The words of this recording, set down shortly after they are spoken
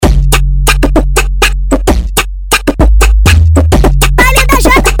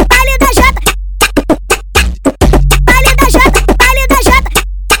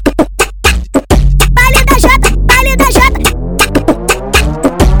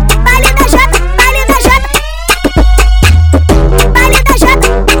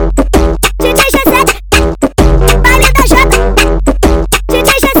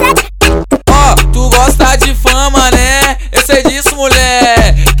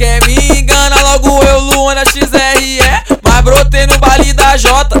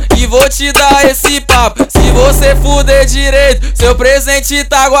te dar esse papo. Se você fuder direito, seu presente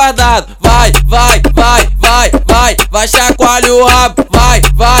tá guardado. Vai, vai, vai, vai, vai, vai, chacoalha o rabo. Vai,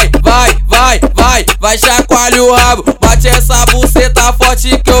 vai, vai, vai, vai, vai, chacoalha o rabo. Bate essa buceta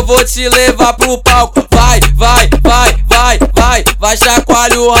forte que eu vou te levar pro palco. Vai, vai, vai, vai, vai, vai,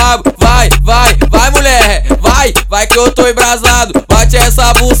 chacoalha o rabo. Vai, vai, vai, mulher, vai, vai que eu tô embrasado. Bate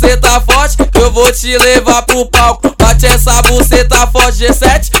essa buceta forte que eu vou te levar pro palco. Bate essa buceta forte,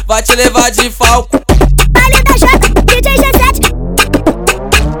 G7 vai te levar de falco. Baile da Jota, DJ G7.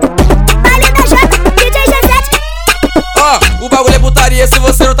 Baile da Jota, DJ G7. Ó, o bagulho é putaria se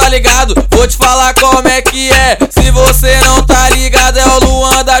você não tá ligado. Vou te falar como é que é. Se você não tá ligado, é o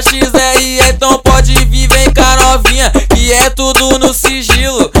Luan da XR. Então pode vir, vem cá novinha, que é tudo no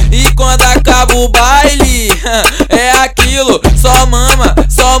sigilo. E quando acaba o baile, é aquilo. Só mama,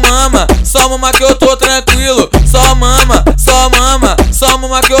 só mama, só mama que eu tô tranquilo. Só mama, só mama, só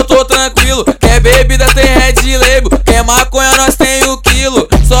mama que eu tô tranquilo. Quer bebida tem Red Label, quer maconha nós tem o quilo.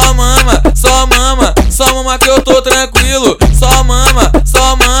 Só mama, só mama, só mama que eu tô tranquilo. Só mama,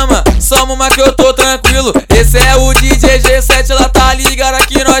 só mama, só mama que eu tô tranquilo. Esse é o DJ G7, ela tá ligada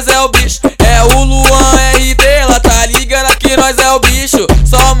que nós é o bicho. É o Luan RT, ela tá ligada que nós é o bicho.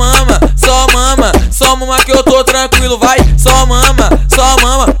 Só mama, só mama, só mama que eu tô tranquilo. Vai, só mama,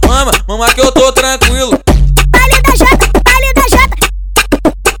 mama, mama que eu tô tranquilo. Baile da Jota, baile da Jota.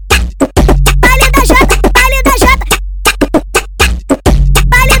 Baile da Jota, baile da Jota.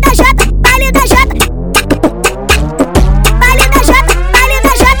 Baile da Jota, baile da Jota. Baile da Jota, baile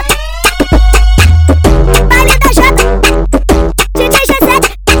da Jota. Baile da Jota, DJ G7.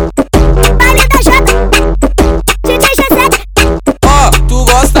 Baile da Jota, DJ G7. Ó, tu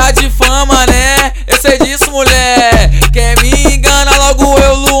gosta de fama, né? Eu sei disso, mulher. Quer me engana logo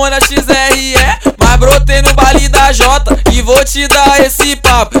eu, Luan da XR, é? Mas brotei no baile da Jota e vou te dar esse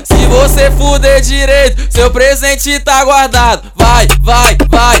papo. Se você fuder direito, seu presente tá guardado. Vai, vai,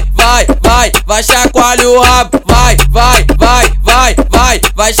 vai, vai, vai, vai, chacoalha o rabo. Vai, vai, vai, vai, vai,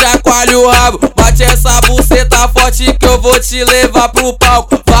 vai, chacoalha o rabo. Bate essa buceta forte que eu vou te levar pro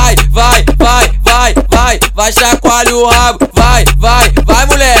palco. Vai, vai, vai, vai, vai, vai, chacoalha o rabo. Vai, vai, vai,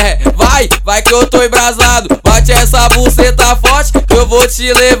 mulher, vai, vai que eu tô embrasado. Bate essa buceta forte que eu vou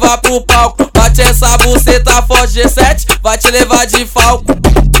te levar pro palco. Bate essa buceta forte, G7 vai te levar de falco.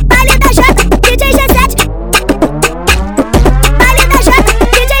 Baile da Jota, DJ G7. Baile da Jota,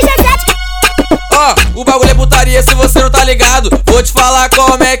 DJ G7. Ó, o bagulho é putaria se você não tá ligado. Vou te falar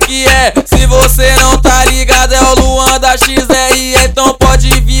como é que é. Se você não tá ligado, é o Luan da XR. Então pode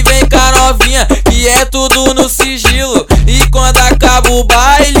vir, vem cá novinha, que é tudo no sigilo. E quando acaba o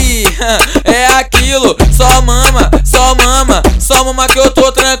baile, é aquilo. Só mama, só mama, só mama que eu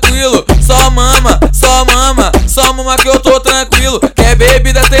tô tranquilo. Só mama, só mama, só mama que eu tô tranquilo. Quer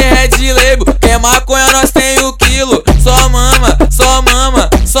bebida tem Red Label, quer maconha nós tem o quilo. Só mama, só mama,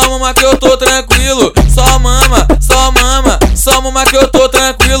 só mama que eu tô tranquilo. Só mama, só mama, só mama que eu tô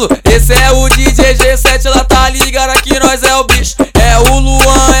tranquilo. Esse é o DJ G7, ela tá ligada que nós é o bicho. É o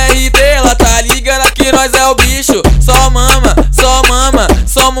Luan RT, ela tá ligada que nós é o bicho. Só mama, só mama,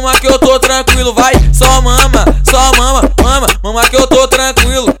 só mama que eu tô tranquilo. Vai, só mama.